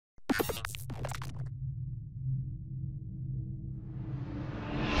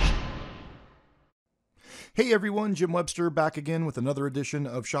Hey everyone, Jim Webster back again with another edition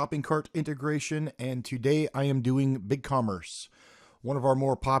of Shopping Cart Integration, and today I am doing Bigcommerce, one of our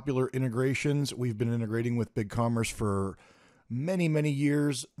more popular integrations. We've been integrating with Bigcommerce for many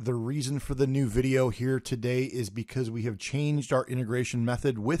years. The reason for the new video here today is because we have changed our integration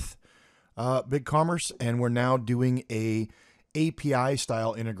method with Bigcommerce, and we're now doing a API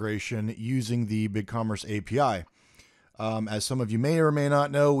style integration using the Bigcommerce API. As some of you may or may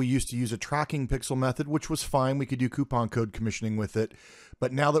not know, we used to use a tracking pixel method, which was fine. We could do coupon code commissioning with it.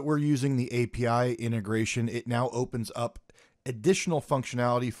 But now that we're using the API integration, it now opens up additional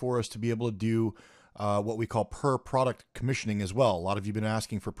functionality for us to be able to do what we call per product commissioning as well. A lot of you have been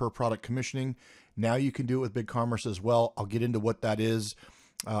asking for per product commissioning. Now you can do it with Bigcommerce as well. I'll get into what that is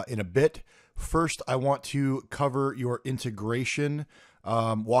in a bit. First, I want to cover your integration,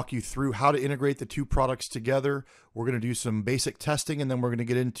 walk you through how to integrate the two products together. We're going to do some basic testing, and then we're going to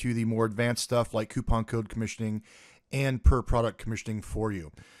get into the more advanced stuff like coupon code commissioning and per product commissioning for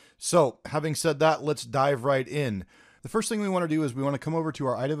you. So having said that, let's dive right in. The first thing we want to do is we want to come over to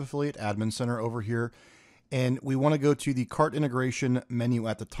our iDev Affiliate Admin Center over here, and we want to go to the cart integration menu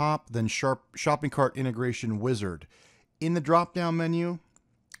at the top, then shopping cart integration wizard. In the drop-down menu,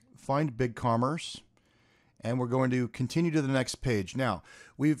 find Bigcommerce, and we're going to continue to the next page. Now,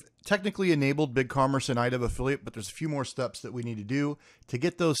 we've technically enabled Bigcommerce in iDev Affiliate, but there's a few more steps that we need to do. To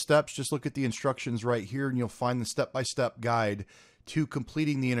get those steps, just look at the instructions right here, and you'll find the step-by-step guide to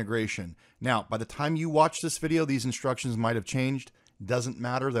completing the integration. Now, by the time you watch this video, these instructions might have changed. Doesn't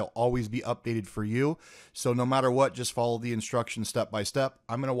matter. They'll always be updated for you. So no matter what, just follow the instructions step by step.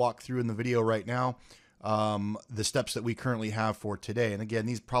 I'm going to walk through in the video right now the steps that we currently have for today. And again,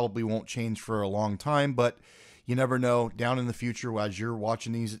 these probably won't change for a long time, but you never know. Down in the future, as you're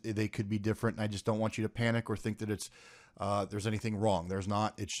watching these, they could be different. And I just don't want you to panic or think that it's there's anything wrong. There's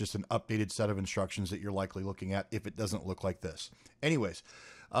not. It's just an updated set of instructions that you're likely looking at if it doesn't look like this. Anyways,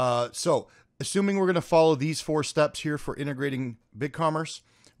 so assuming we're going to follow these 4 steps here for integrating Bigcommerce,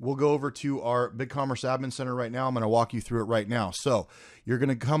 we'll go over to our Bigcommerce Admin Center right now. I'm going to walk you through it right now. So you're going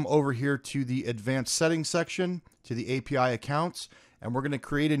to come over here to the Advanced Settings section, to the API accounts, and we're going to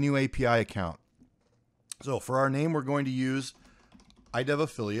create a new API account. So for our name, we're going to use iDev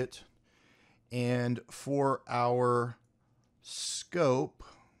Affiliate. And for our scope,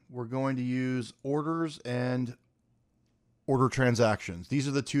 we're going to use orders and order transactions. These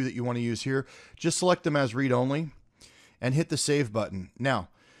are the two that you want to use here. Just select them as read only and hit the save button. Now,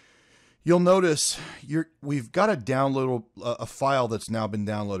 you'll notice we've got to download a file that's now been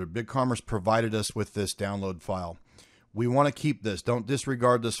downloaded. Bigcommerce provided us with this download file. We want to keep this. Don't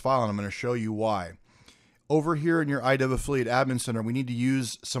disregard this file, and I'm going to show you why. Over here in your iDev Affiliate Admin Center, we need to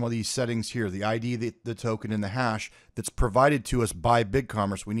use some of these settings here, the ID, the token, and the hash that's provided to us by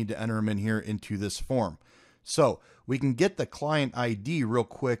Bigcommerce. We need to enter them in here into this form. So we can get the client ID real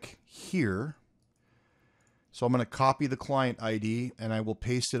quick here. So I'm going to copy the client ID, and I will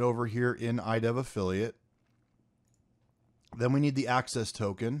paste it over here in iDev Affiliate. Then we need the access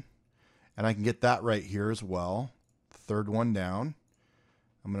token, and I can get that right here as well. Third one down.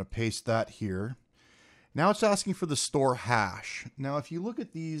 I'm going to paste that here. Now it's asking for the store hash. Now, if you look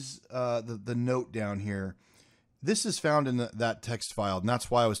at these, the note down here, this is found in that text file, and that's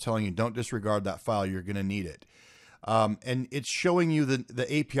why I was telling you, don't disregard that file. You're going to need it. And it's showing you the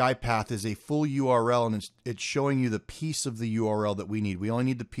API path is a full URL, and it's showing you the piece of the URL that we need. We only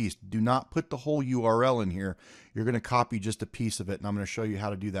need the piece. Do not put the whole URL in here. You're going to copy just a piece of it, and I'm going to show you how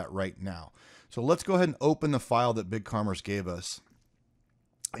to do that right now. So let's go ahead and open the file that Bigcommerce gave us.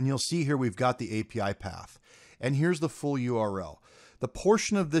 And you'll see here we've got the API path. And here's the full URL. The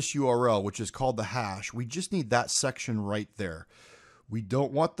portion of this URL, which is called the hash, we just need that section right there. We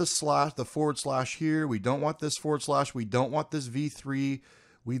don't want the forward slash here. We don't want this forward slash. We don't want this V3.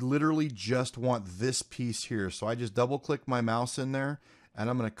 We literally just want this piece here. So I just double click my mouse in there, and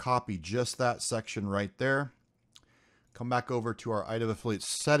I'm going to copy just that section right there. Come back over to our iDev Affiliate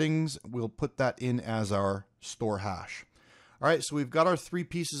settings. We'll put that in as our store hash. All right, so we've got our 3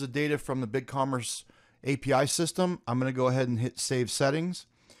 pieces of data from the Bigcommerce API system. I'm going to go ahead and hit Save Settings.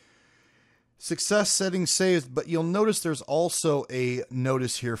 Success settings saved, but you'll notice there's also a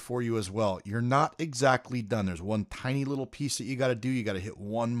notice here for you as well. You're not exactly done. There's one tiny little piece that you got to do. You got to hit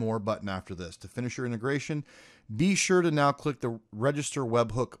one more button after this. To finish your integration, be sure to now click the Register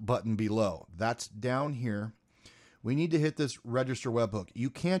Webhook button below. That's down here. We need to hit this Register Webhook.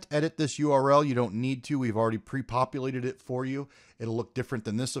 You can't edit this URL. You don't need to. We've already pre-populated it for you. It'll look different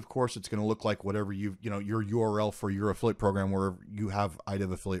than this, of course. It's going to look like whatever your URL for your affiliate program where you have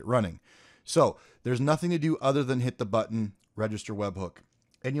iDev Affiliate running. So there's nothing to do other than hit the button, Register Webhook.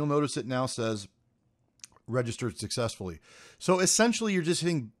 And you'll notice it now says registered successfully. So essentially you're just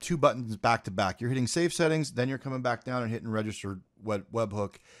hitting two buttons back to back. You're hitting save settings, then you're coming back down and hitting registered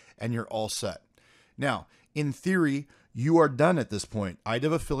webhook, and you're all set. Now, in theory, you are done at this point.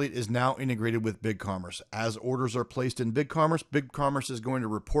 IDEV Affiliate is now integrated with Bigcommerce. As orders are placed in Bigcommerce, Bigcommerce is going to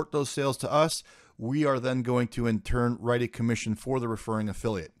report those sales to us. We are then going to in turn write a commission for the referring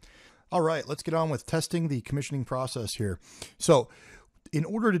affiliate. All right, let's get on with testing the commissioning process here. So in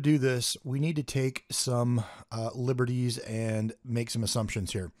order to do this, we need to take some liberties and make some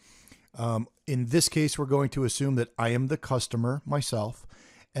assumptions here. In this case, we're going to assume that I am the customer myself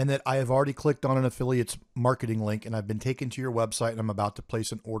and that I have already clicked on an affiliate's marketing link and I've been taken to your website and I'm about to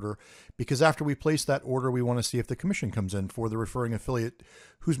place an order, because after we place that order, we want to see if the commission comes in for the referring affiliate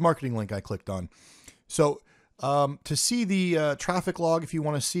whose marketing link I clicked on. So to see the traffic log, if you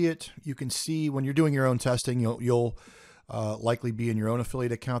want to see it, you can see when you're doing your own testing, you'll likely be in your own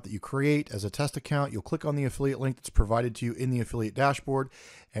affiliate account that you create as a test account. You'll click on the affiliate link that's provided to you in the affiliate dashboard.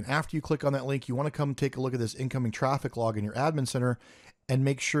 And after you click on that link, you want to come take a look at this incoming traffic log in your admin center and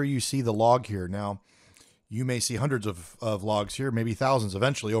make sure you see the log here. Now, you may see hundreds of logs here, maybe thousands.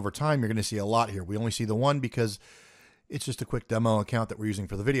 Eventually, over time, you're going to see a lot here. We only see the one because it's just a quick demo account that we're using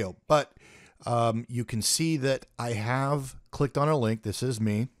for the video. But you can see that I have clicked on a link. This is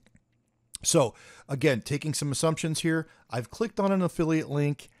me. So again, taking some assumptions here, I've clicked on an affiliate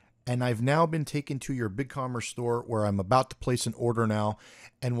link and I've now been taken to your Bigcommerce store where I'm about to place an order now,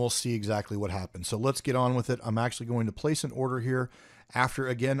 and we'll see exactly what happens. So let's get on with it. I'm actually going to place an order here after,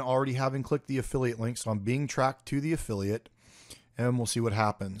 again, already having clicked the affiliate link. So I'm being tracked to the affiliate and we'll see what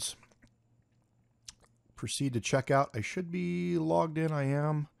happens. Proceed to checkout. I should be logged in. I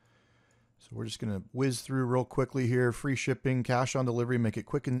am. So we're just going to whiz through real quickly here. Free shipping, cash on delivery, make it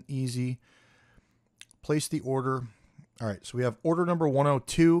quick and easy. Place the order. All right, so we have order number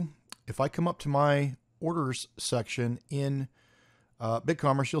 102. If I come up to my orders section in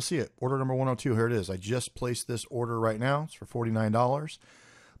Bigcommerce, you'll see it. Order number 102, here it is. I just placed this order right now. It's for $49.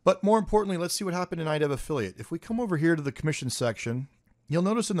 But more importantly, let's see what happened in IDEV Affiliate. If we come over here to the commission section, you'll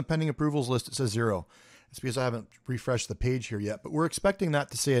notice in the pending approvals list, it says 0. It's because I haven't refreshed the page here yet, but we're expecting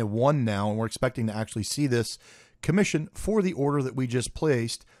that to say a 1 now, and we're expecting to actually see this commission for the order that we just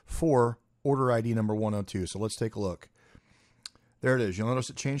placed for order ID number 102. So let's take a look. There it is. You'll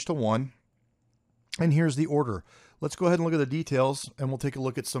notice it changed to 1. And here's the order. Let's go ahead and look at the details, and we'll take a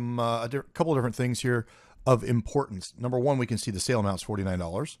look at some a couple of different things here of importance. Number 1, we can see the sale amount's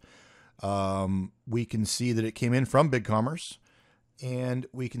 $49. We can see that it came in from Bigcommerce. And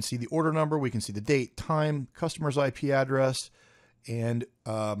we can see the order number, we can see the date, time, customer's IP address, and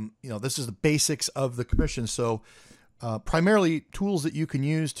this is the basics of the commission. So primarily tools that you can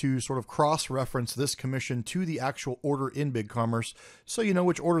use to sort of cross-reference this commission to the actual order in Bigcommerce, so you know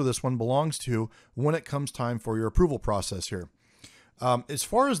which order this one belongs to when it comes time for your approval process here. As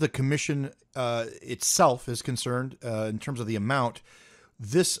far as the commission itself is concerned, in terms of the amount,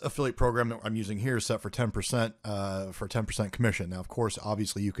 this affiliate program that I'm using here is set for 10% for 10% commission. Now, of course,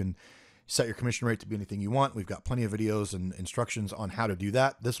 obviously you can set your commission rate to be anything you want. We've got plenty of videos and instructions on how to do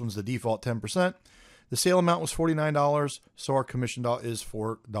that. This one's the default 10%. The sale amount was $49, so our commission is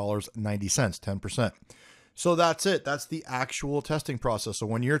 $4.90, 10%. So that's it. That's the actual testing process. So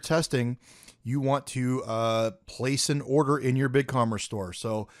when you're testing, you want to place an order in your Bigcommerce store.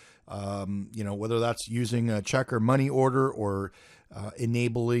 So, whether that's using a check or money order or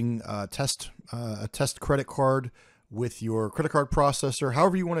enabling a test credit card with your credit card processor,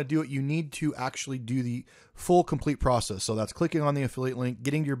 however you want to do it, you need to actually do the full complete process. So that's clicking on the affiliate link,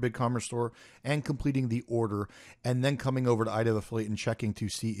 getting to your Bigcommerce store and completing the order, and then coming over to IDEV Affiliate and checking to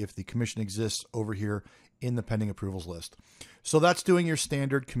see if the commission exists over here in the pending approvals list. So that's doing your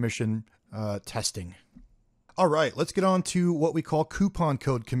standard commission testing. All right, let's get on to what we call coupon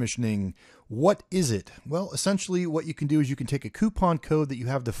code commissioning. What is it? Well, essentially what you can do is you can take a coupon code that you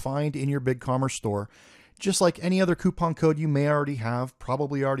have defined in your Bigcommerce store, just like any other coupon code you may already have,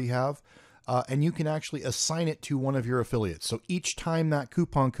 probably already have, and you can actually assign it to one of your affiliates. So each time that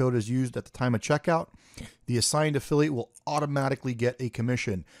coupon code is used at the time of checkout, the assigned affiliate will automatically get a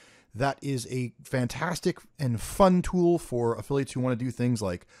commission. That is a fantastic and fun tool for affiliates who want to do things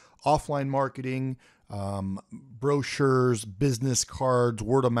like offline marketing, brochures, business cards,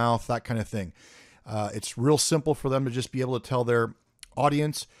 word of mouth, that kind of thing. It's real simple for them to just be able to tell their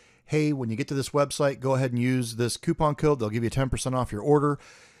audience, hey, when you get to this website, go ahead and use this coupon code. They'll give you 10% off your order.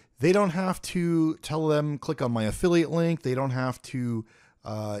 They don't have to tell them, click on my affiliate link. They don't have to,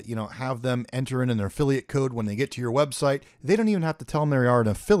 have them enter in their affiliate code when they get to your website. They don't even have to tell them they are an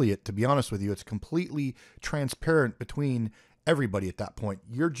affiliate. To be honest with you, it's completely transparent between everybody at that point.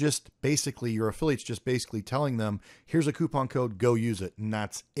 You're just basically, your affiliate's just basically telling them, here's a coupon code, go use it. And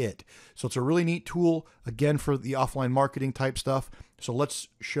that's it. So it's a really neat tool, again, for the offline marketing type stuff. So let's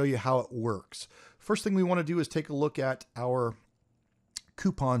show you how it works. First thing we want to do is take a look at our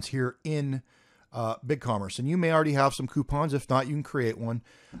coupons here in Bigcommerce, and you may already have some coupons. If not, you can create one.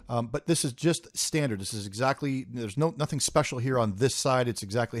 But this is just standard. This is exactly, there's nothing special here on this side. It's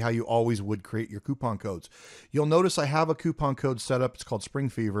exactly how you always would create your coupon codes. You'll notice I have a coupon code set up. It's called Spring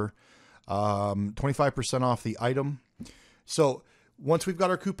Fever, 25% off the item. So once we've got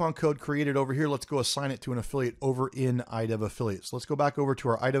our coupon code created over here, let's go assign it to an affiliate over in iDev Affiliates. Let's go back over to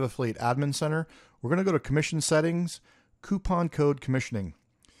our iDev Affiliate Admin Center. We're going to go to Commission Settings, Coupon Code Commissioning.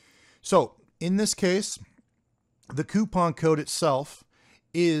 So in this case, the coupon code itself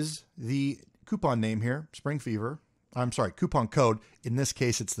is the coupon name here, Spring Fever. I'm sorry, coupon code. In this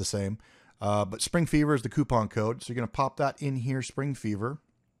case, it's the same, but Spring Fever is the coupon code. So you're going to pop that in here, Spring Fever.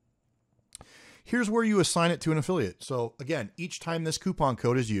 Here's where you assign it to an affiliate. So again, each time this coupon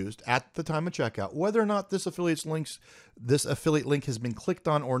code is used at the time of checkout, whether or not this affiliate link has been clicked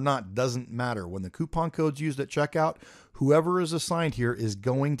on or not, doesn't matter. When the coupon code's used at checkout, whoever is assigned here is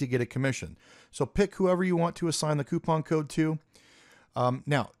going to get a commission. So pick whoever you want to assign the coupon code to.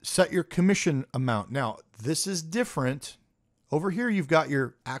 Now set your commission amount. Now this is different. Over here, you've got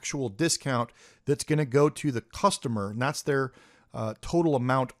your actual discount that's going to go to the customer, and that's their total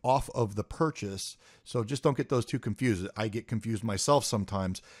amount off of the purchase. So just don't get those two confused. I get confused myself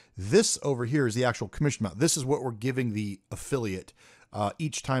sometimes. This over here is the actual commission amount. This is what we're giving the affiliate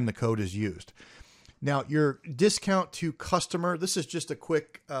each time the code is used. Now your discount to customer, this is just a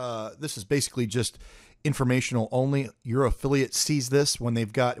quick, this is basically just informational only. Your affiliate sees this when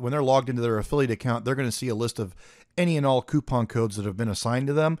they're logged into their affiliate account, they're going to see a list of any and all coupon codes that have been assigned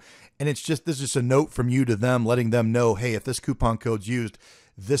to them. And this is just a note from you to them, letting them know, hey, if this coupon code's used,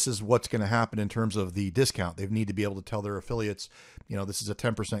 this is what's going to happen in terms of the discount. They need to be able to tell their affiliates, you know, this is a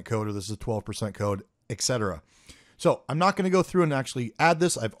 10% code or this is a 12% code, etc. So I'm not going to go through and actually add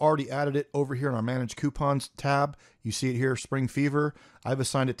this. I've already added it over here in our Manage Coupons tab. You see it here, Spring Fever. I've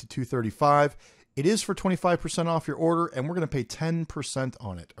assigned it to 235. It is for 25% off your order, and we're going to pay 10%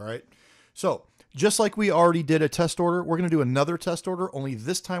 on it. All right. So just like we already did a test order, we're going to do another test order, only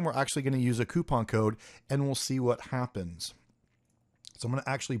this time we're actually going to use a coupon code, and we'll see what happens. So I'm going to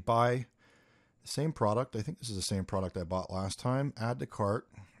actually buy the same product. I think this is the same product I bought last time. Add to cart.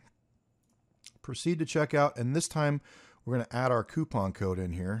 Proceed to checkout, and this time we're going to add our coupon code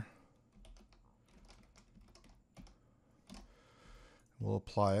in here. We'll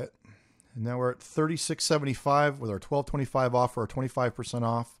apply it. And now we're at $36.75 with our $12.25 offer, our 25%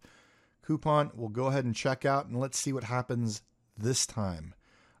 off coupon. We'll go ahead and check out, and let's see what happens this time.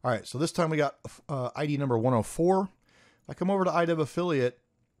 All right, so this time we got ID number 104. If I come over to iDev Affiliate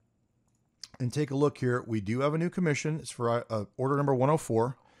and take a look here, we do have a new commission. It's for order number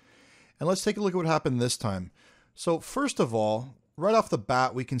 104. And let's take a look at what happened this time. So first of all, right off the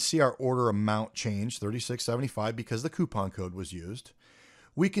bat, we can see our order amount change, $36.75, because the coupon code was used.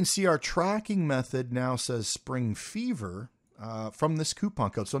 We can see our tracking method now says Spring Fever from this coupon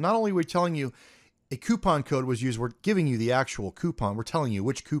code. So not only are we telling you a coupon code was used, we're giving you the actual coupon. We're telling you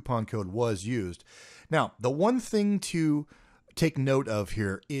which coupon code was used. Now, the one thing to take note of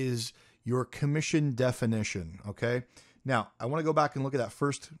here is your commission definition, okay? Now, I want to go back and look at that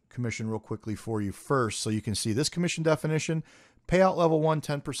first commission real quickly for you first, so you can see this commission definition, payout level 1,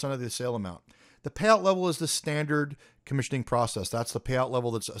 10% of the sale amount. The payout level is the standard commissioning process. That's the payout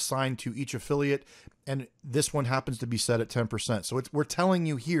level that's assigned to each affiliate, and this one happens to be set at 10%. So we're telling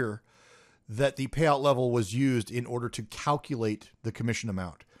you here that the payout level was used in order to calculate the commission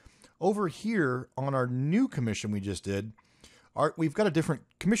amount. Over here on our new commission we just did, we've got a different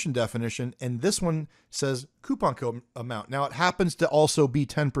commission definition, and this one says coupon code amount. Now it happens to also be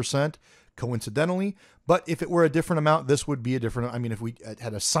 10% coincidentally, but if it were a different amount, this would be a different, I mean, if we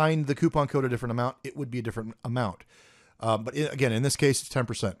had assigned the coupon code a different amount, it would be a different amount. But again, in this case, it's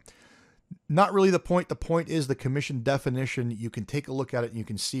 10%. Not really the point. The point is the commission definition. You can take a look at it and you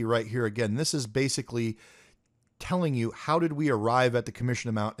can see right here. Again, this is basically telling you how did we arrive at the commission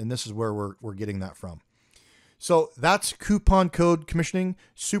amount, and this is where we're getting that from. So that's coupon code commissioning.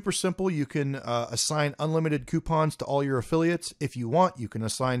 Super simple. You can assign unlimited coupons to all your affiliates. If you want, you can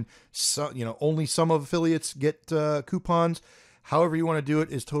assign only some of affiliates get coupons. However you want to do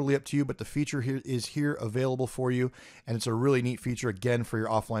it is totally up to you, but the feature here is available for you, and it's a really neat feature, again, for your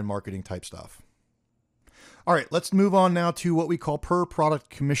offline marketing type stuff. All right, let's move on now to what we call per product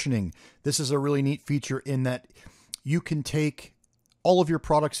commissioning. This is a really neat feature in that you can take all of your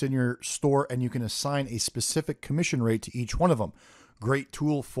products in your store, and you can assign a specific commission rate to each one of them. Great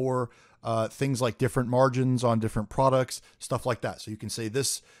tool for things like different margins on different products, stuff like that. So you can say,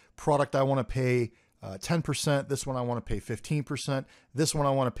 this product I want to pay 10%, this one I want to pay 15%, this one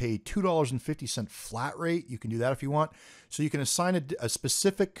I want to pay $2.50 flat rate. You can do that if you want. So you can assign a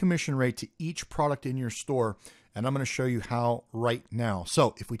specific commission rate to each product in your store, and I'm going to show you how right now.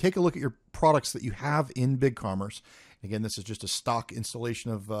 So if we take a look at your products that you have in BigCommerce, again, this is just a stock installation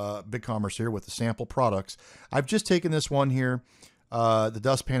of BigCommerce here with the sample products. I've just taken this one here, the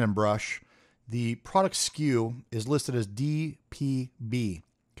dustpan and brush. The product SKU is listed as DPB,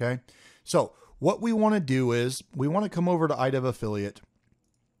 okay? So what we want to do is we want to come over to IDEV Affiliate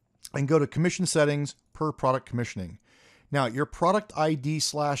and go to Commission Settings, Per Product Commissioning. Now, your product ID /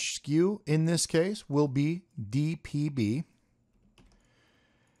 SKU in this case will be DPB.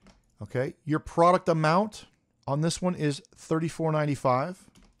 Okay, your product amount on this one is $34.95.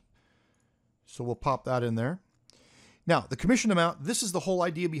 So we'll pop that in there. Now, the commission amount, this is the whole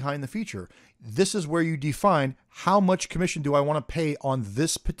idea behind the feature. This is where you define how much commission do I want to pay on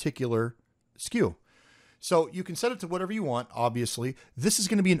this particular SKU. So you can set it to whatever you want, obviously. This is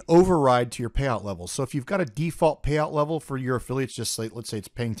going to be an override to your payout level. So if you've got a default payout level for your affiliates, just say, let's say it's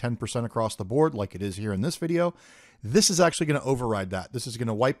paying 10% across the board like it is here in this video, this is actually going to override that. This is going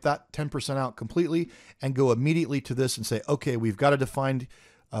to wipe that 10% out completely and go immediately to this and say, okay, we've got a defined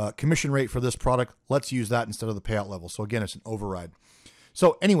commission rate for this product. Let's use that instead of the payout level. So again, it's an override.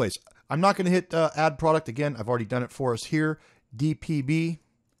 So anyways, I'm not going to hit add product. Again, I've already done it for us here. DPB.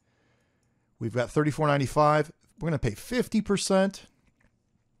 We've got $34.95. We're going to pay 50%.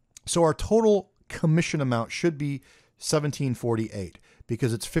 So our total commission amount should be $17.48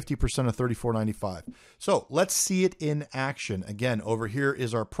 because it's 50% of $34.95. So let's see it in action. Again, over here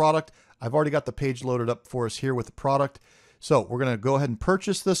is our product. I've already got the page loaded up for us here with the product. So we're going to go ahead and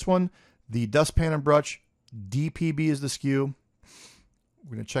purchase this one. The dustpan and brush, DPB is the SKU.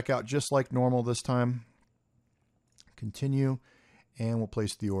 We're going to check out just like normal this time. Continue, and we'll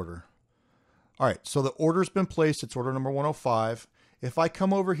place the order. All right, so the order's been placed. It's order number 105. If I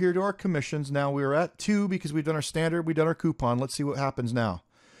come over here to our commissions, now we're at 2 because we've done our standard, we've done our coupon. Let's see what happens now.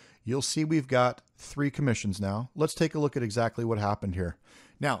 You'll see we've got 3 commissions now. Let's take a look at exactly what happened here.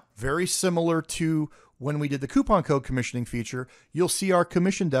 Now, very similar to when we did the coupon code commissioning feature, you'll see our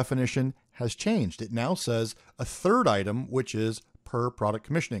commission definition has changed. It now says a third item, which is per product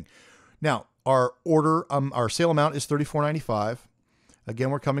commissioning. Now, our order, our sale amount is $34.95.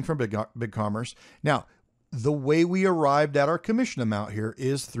 Again, we're coming from BigCommerce. Now, the way we arrived at our commission amount here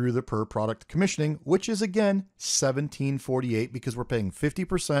is through the per product commissioning, which is again $17.48 because we're paying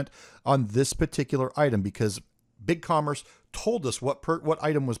 50% on this particular item because BigCommerce told us what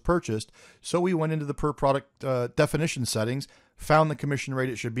item was purchased. So we went into the per product definition settings, found the commission rate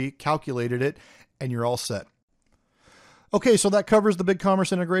it should be, calculated it, and you're all set. Okay, so that covers the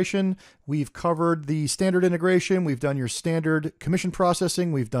Bigcommerce integration. We've covered the standard integration. We've done your standard commission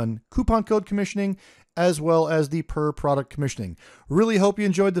processing. We've done coupon code commissioning, as well as the per product commissioning. Really hope you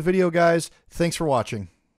enjoyed the video, guys. Thanks for watching.